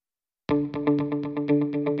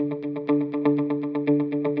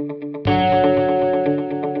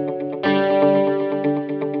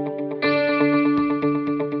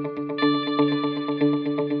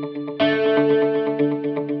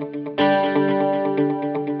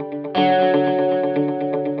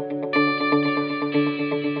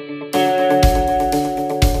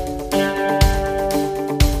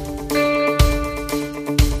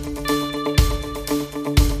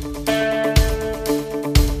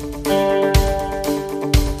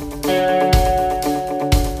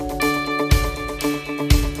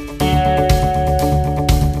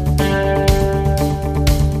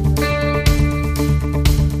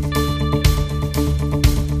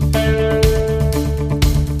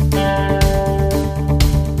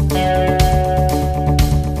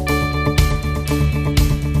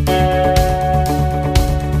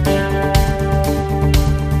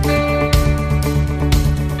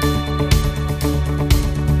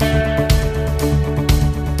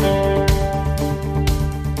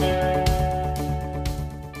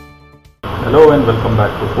Hello and welcome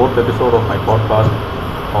back to fourth episode of my podcast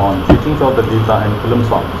on teachings of the Gita and film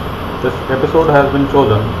songs. This episode has been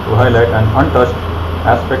chosen to highlight an untouched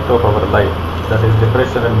aspect of our life, that is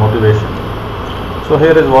depression and motivation. So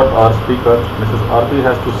here is what our speaker Mrs. Aarti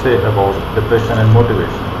has to say about depression and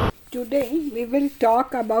motivation. Today we will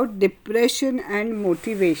talk about depression and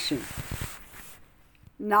motivation.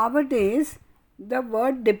 Nowadays, the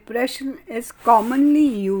word depression is commonly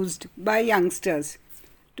used by youngsters.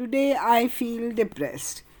 Today I feel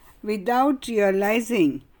depressed without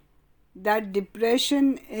realizing that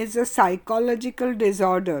depression is a psychological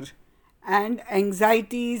disorder and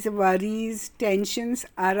anxieties, worries, tensions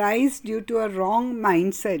arise due to a wrong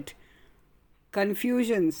mindset,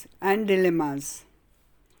 confusions, and dilemmas.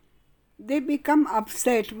 They become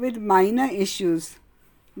upset with minor issues,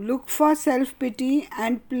 look for self pity,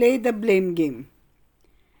 and play the blame game.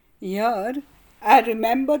 Here, I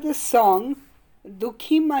remember the song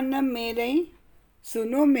दुखी मन मेरे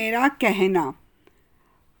सुनो मेरा कहना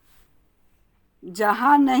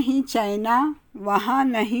जहाँ नहीं चैना वहाँ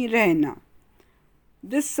नहीं रहना.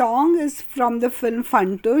 This song is from the film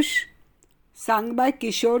Fantush, sung by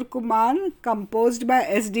Kishore Kumar, composed by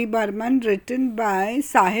S.D. Burman, written by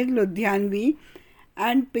Sahir Ludhianvi,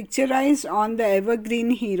 and picturized on the evergreen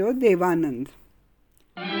hero Devanand.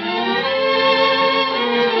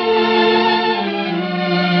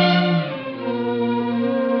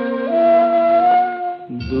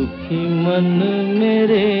 दुखी मन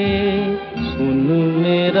मेरे सुन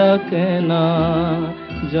मेरा कहना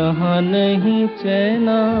जहाँ नहीं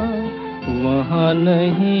चैना वहाँ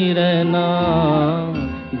नहीं रहना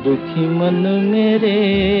दुखी मन मेरे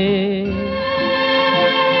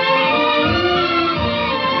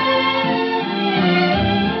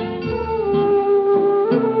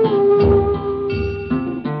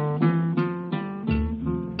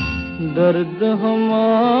दर्द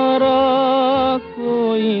हमारा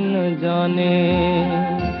कोई न जाने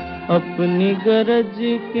अपनी गरज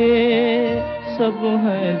के सब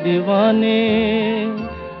हैं दीवाने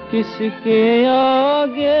किसके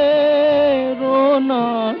आगे रोना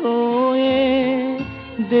रोए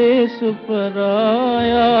देश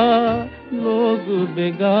पराया लोग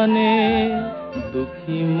बेगाने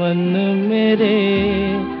दुखी मन मेरे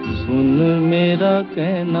सुन मेरा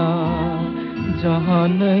कहना जहाँ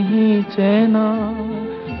नहीं चैना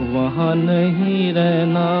वहाँ नहीं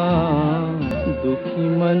रहना दुखी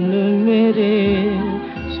मन मेरे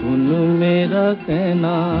सुन मेरा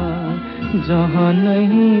कहना जहाँ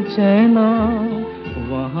नहीं चैना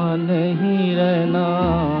वहाँ नहीं रहना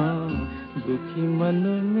दुखी मन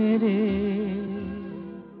मेरे.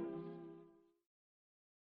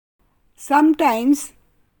 Sometimes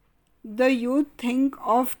the youth think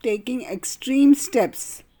of taking extreme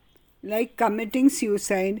steps like committing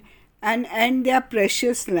suicide and end their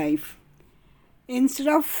precious life. Instead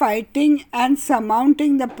of fighting and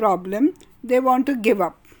surmounting the problem, they want to give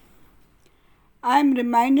up. I am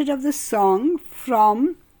reminded of the song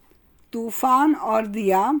from Tufan or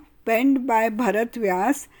Diya, penned by Bharat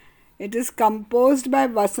Vyas. It is composed by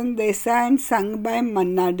Vasant Desai and sung by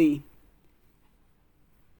Manna Dey.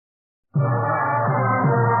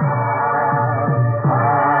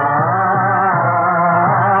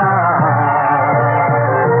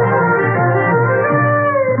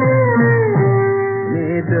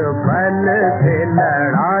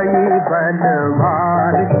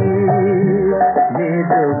 बलवान की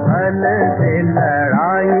निर्बल से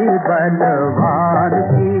लड़ाई बलवान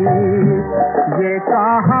की ये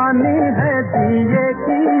कहानी है दिए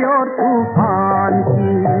की और तूफान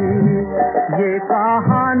की ये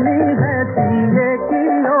कहानी है दिए की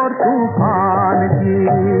और तूफान की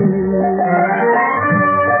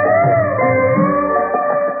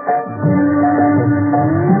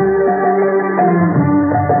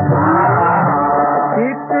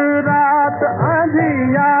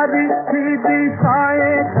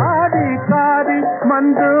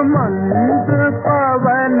मंद मंद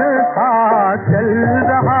पवन था चल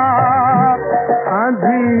रहा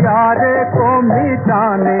अंधियारे को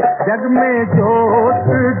मिटाने जग में जोत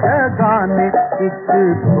जगाने एक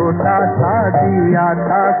छोटा सा दिया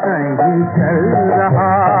था कहीं चल रहा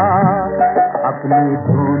अपनी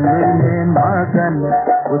धुन में मगन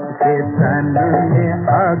उसके तन में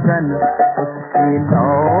अगन उसकी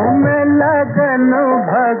लौ में लगन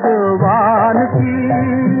भगवान की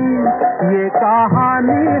ये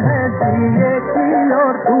कहानी है दिए की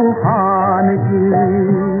और तूफान की.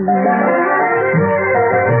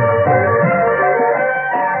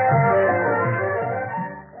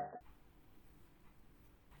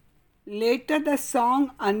 Later, the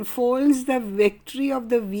song unfolds the victory of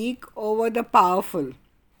the weak over the powerful.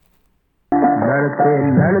 लड़ते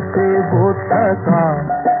लड़ते वो थका,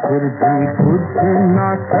 फिर भी कुछ न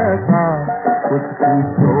सका। उसकी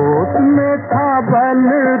सोच में था बल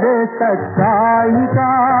रे सच्चाई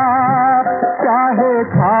का, चाहे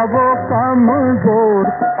था वो कमजोर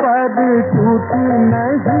पर टूटी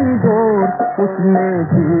नहीं डोर। उसने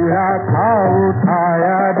दिया था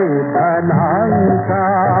उठाया रे भलाई का,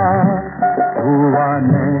 हुआ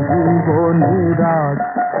नहीं वो निराश,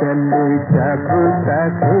 चले जब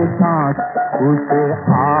तक सांस। उसे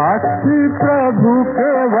आस थी प्रभु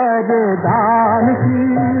के वरदान की,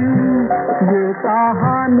 ये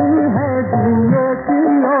कहानी है दिए की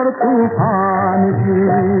और तूफान की।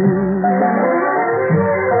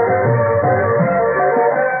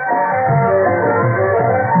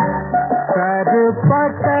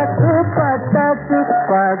 पटक पटक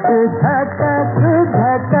पग झटक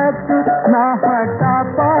झटक, न हटा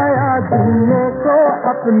पाया दिए को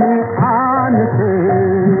अपने आन से।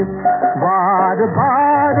 बार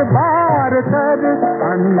बार बार कर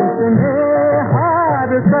अंत में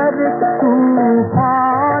हार कर,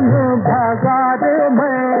 तूफान भगा दे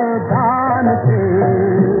मैदान से।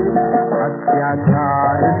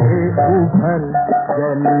 अत्याचार से उभर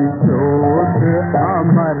जली चोट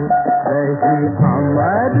अमर, रही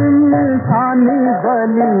अमर निशानी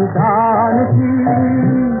बलिदान की।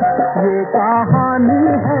 ये कहानी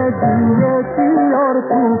है दिए की और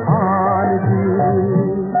तूफान की,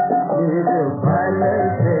 निर्बल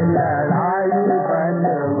से लड़ाई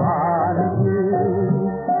बलवान की।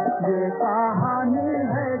 ये कहानी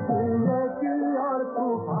है दिए की और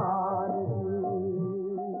तूफान की।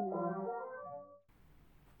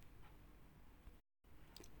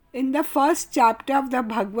 In the first chapter of the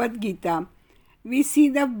Bhagavad Gita, we see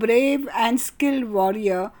the brave and skilled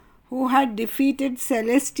warrior who had defeated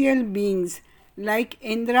celestial beings like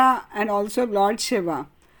Indra and also Lord Shiva,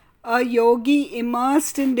 a yogi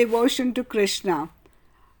immersed in devotion to Krishna.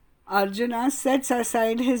 Arjuna sets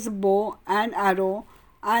aside his bow and arrow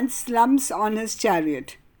and slumps on his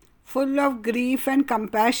chariot, full of grief and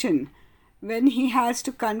compassion when he has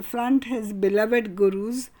to confront his beloved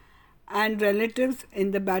gurus and relatives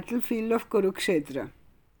in the battlefield of Kurukshetra.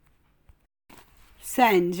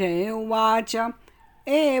 Sanjay uvacha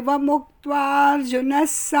evamuktva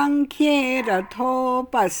Arjunas sankhye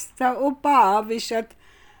rathopastha upavishat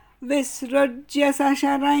visrujya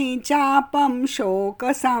sasharai chapam shoka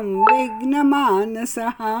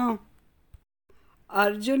samvignamanasaha.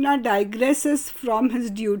 Arjuna digresses from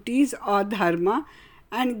his duties or dharma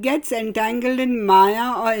and gets entangled in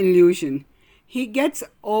maya or illusion. He gets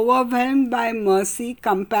overwhelmed by mercy,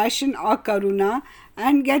 compassion or karuna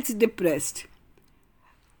and gets depressed.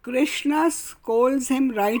 Krishna scolds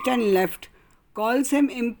him right and left, calls him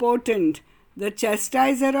impotent. The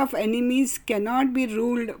chastiser of enemies cannot be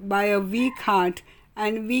ruled by a weak heart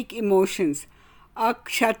and weak emotions. A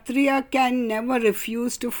kshatriya can never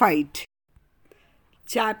refuse to fight.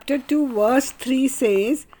 Chapter 2 verse 3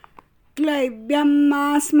 says, Klaibyam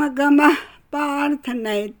asmagamah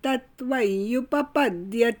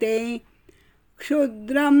पार्थनैतत्त्वय्युपपद्यते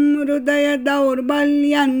क्षुद्रं हृदय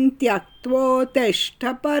दौर्बल्यं त्यक्त्वोत्तिष्ठ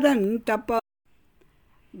परन्तप.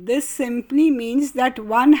 This simply means that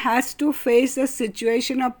one has to face a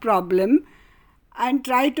situation or problem and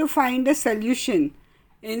try to find a solution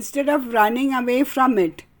instead of running away from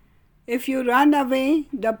it. If you run away,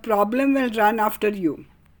 the problem will run after you.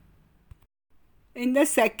 In the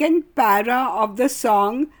second para of the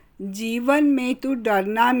song जीवन में तू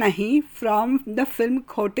डरना नहीं from the film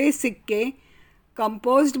खोटे सिक्के,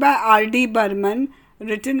 composed by R.D. Burman,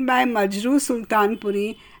 written by Majroo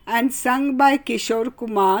Sultanpuri and sung by Kishore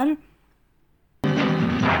Kumar.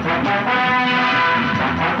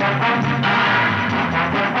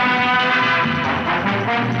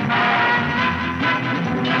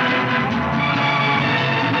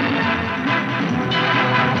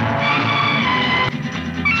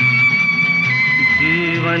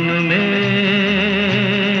 जीवन में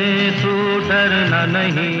तू डरना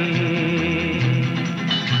नहीं,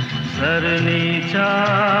 सर नीचा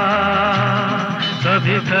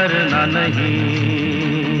कभी करना नहीं,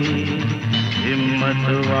 हिम्मत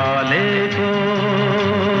वाले को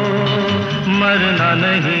मरना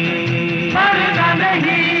नहीं, मरना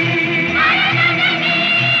नहीं,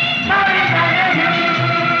 मरना नहीं।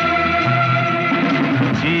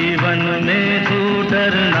 जीवन में तू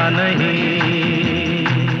डरना नहीं,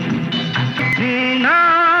 जीना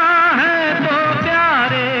है तो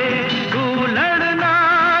प्यारे तू लड़ना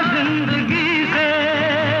जिंदगी से,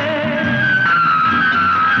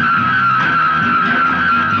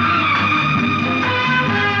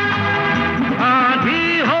 आंधी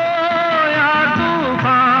हो या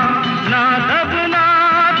तूफान ना दबना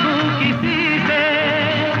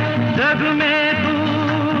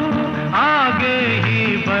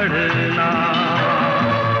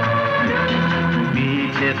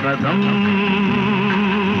गम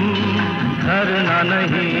धरना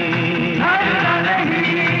नहीं,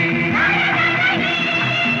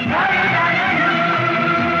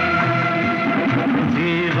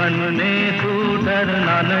 जीवन ने तू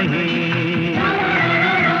डरना नहीं,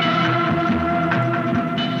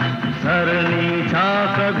 सर नीचा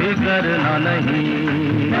कभी करना नहीं,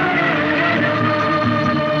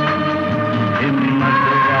 हिम्मत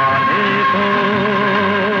वाले को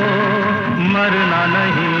मरना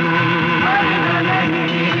नहीं, मरना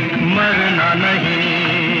नहीं, मरना नहीं।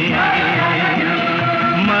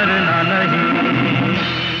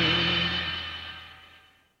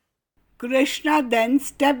 Krishna then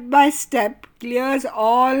step by step clears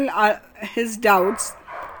all his doubts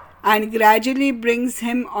and gradually brings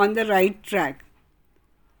him on the right track.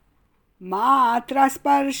 Matra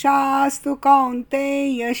sparshastu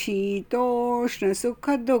kaunteya shitoshna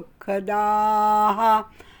sukha dukkadaha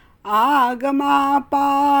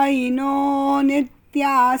agamapaino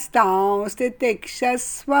nityastav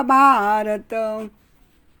stitikshasva bharata.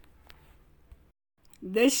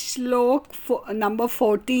 This shlok number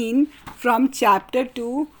 14 from chapter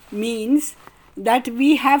 2 means that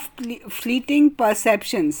we have fleeting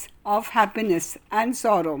perceptions of happiness and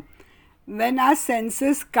sorrow when our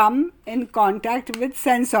senses come in contact with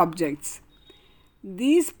sense objects.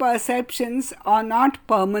 These perceptions are not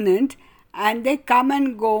permanent and they come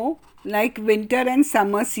and go like winter and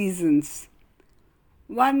summer seasons.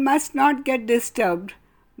 One must not get disturbed,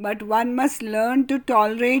 but one must learn to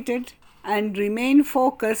tolerate it and remain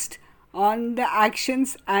focused on the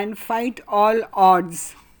actions and fight all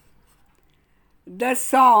odds. The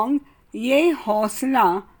song Ye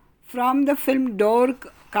Hosla from the film Door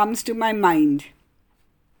comes to my mind.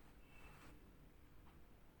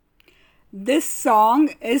 This song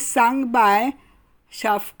is sung by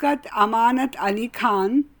Shafqat Amanat Ali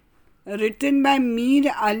Khan, written by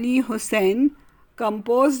Mir Ali Hussain,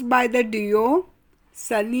 composed by the duo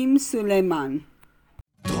Salim Sulaiman.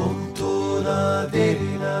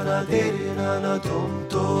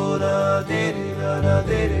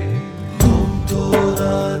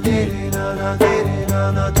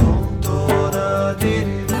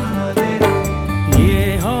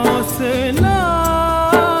 ये हौसला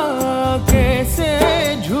कैसे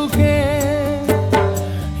झुके,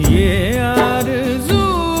 ये आरज़ू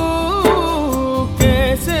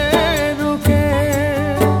कैसे रुके,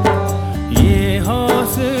 ये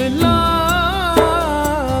हौसला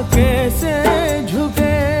कैसे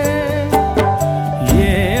झुके,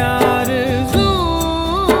 ये आरज़ू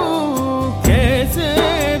कैसे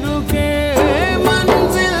रुके।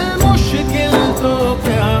 मंजिल मुश्किल तो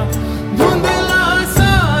क्या, धुंधला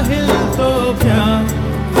साहिल तो क्या,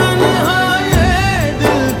 तन्हा ये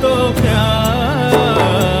दिल तो क्या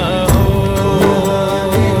हो।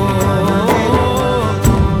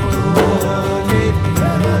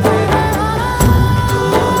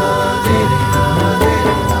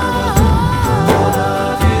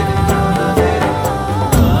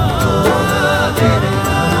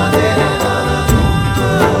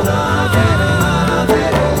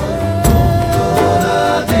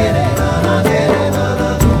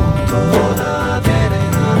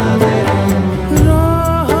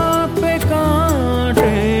 राह पे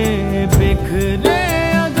कांटे बिखरे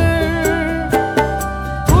अगर,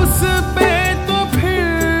 उस पे तो फिर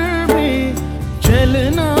भी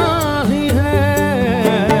चलना ही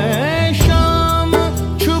है। शाम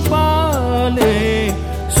छुपा ले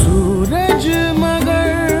सूरज मगर,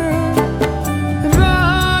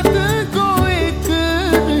 रात को एक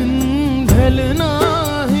दिन ढलना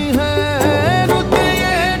ही है। रुत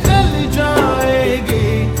ये ढल जाएगी,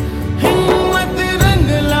 हिम्मत रंग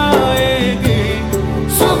लाएगी,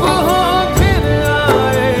 सुबह फिर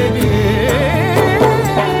आएगी।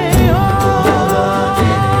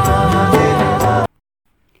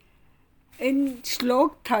 In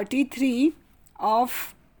Shlok 33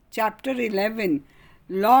 of chapter 11,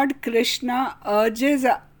 Lord Krishna urges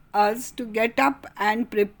us to get up and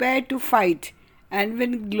prepare to fight and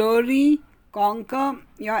win glory, conquer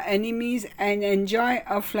your enemies, and enjoy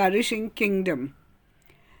a flourishing kingdom.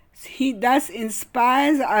 He thus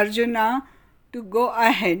inspires Arjuna to go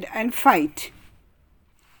ahead and fight.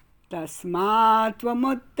 Tasmat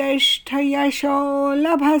tvamuttishta yasho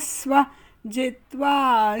labhasva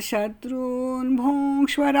jitva shatrun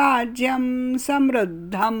bhungshva rajyam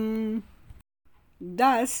samruddham.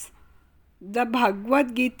 Thus, the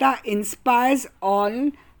Bhagavad Gita inspires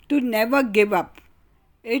all to never give up.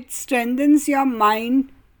 It strengthens your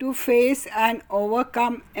mind to face and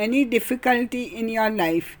overcome any difficulty in your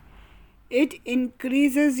life. It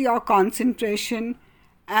increases your concentration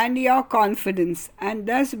and your confidence, and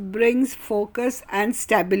thus brings focus and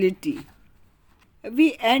stability.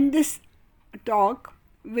 We end this talk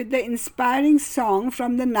with the inspiring song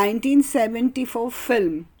from the 1974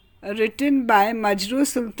 film written by Majroo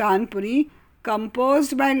Sultanpuri,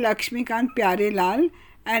 composed by Lakshmikant Pyarelal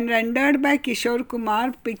and rendered by Kishore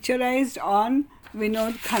Kumar, picturized on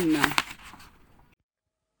Vinod Khanna.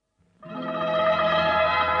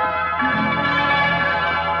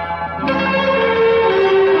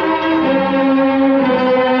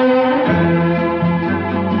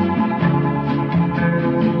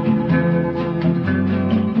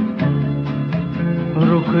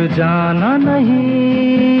 रुक जाना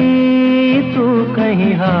नहीं तू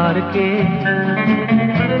कहीं हार के,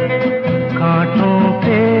 कांटों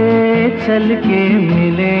पे चल के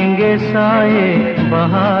मिलेंगे साए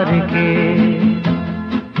बहार के।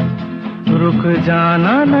 रुक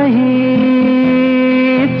जाना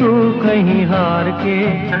नहीं तू कहीं हार के,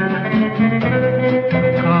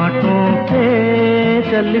 कांटों पे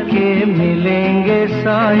चल के मिलेंगे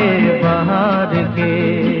साए बहार के।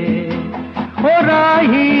 ओ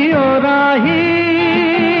राही ओ राही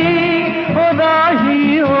ओ राही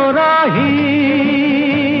ओ राही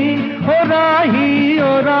ओ राही ओ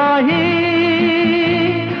राही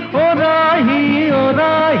ओ राही ओ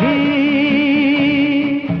राही।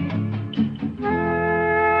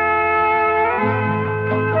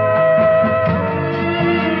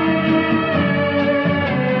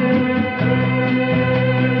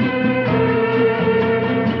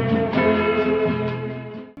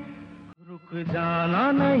 रुक जाना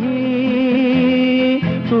नहीं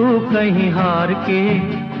तू कहीं हार के,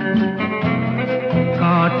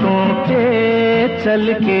 कांटों पे चल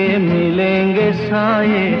के मिलेंगे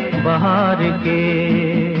साए बहार के।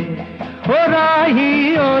 ओ राही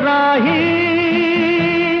ओ राही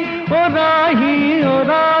ओ राही ओ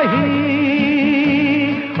राही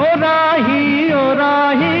ओ राही ओ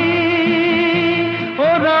राही ओ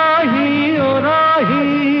राही ओ राही।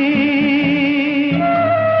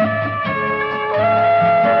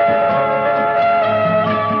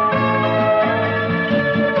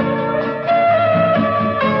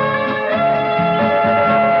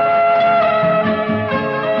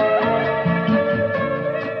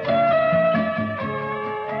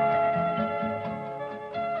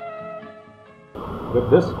 With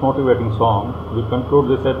this motivating song, we conclude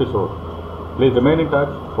this episode. Please remain in touch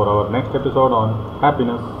for our next episode on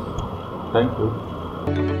happiness. Thank you.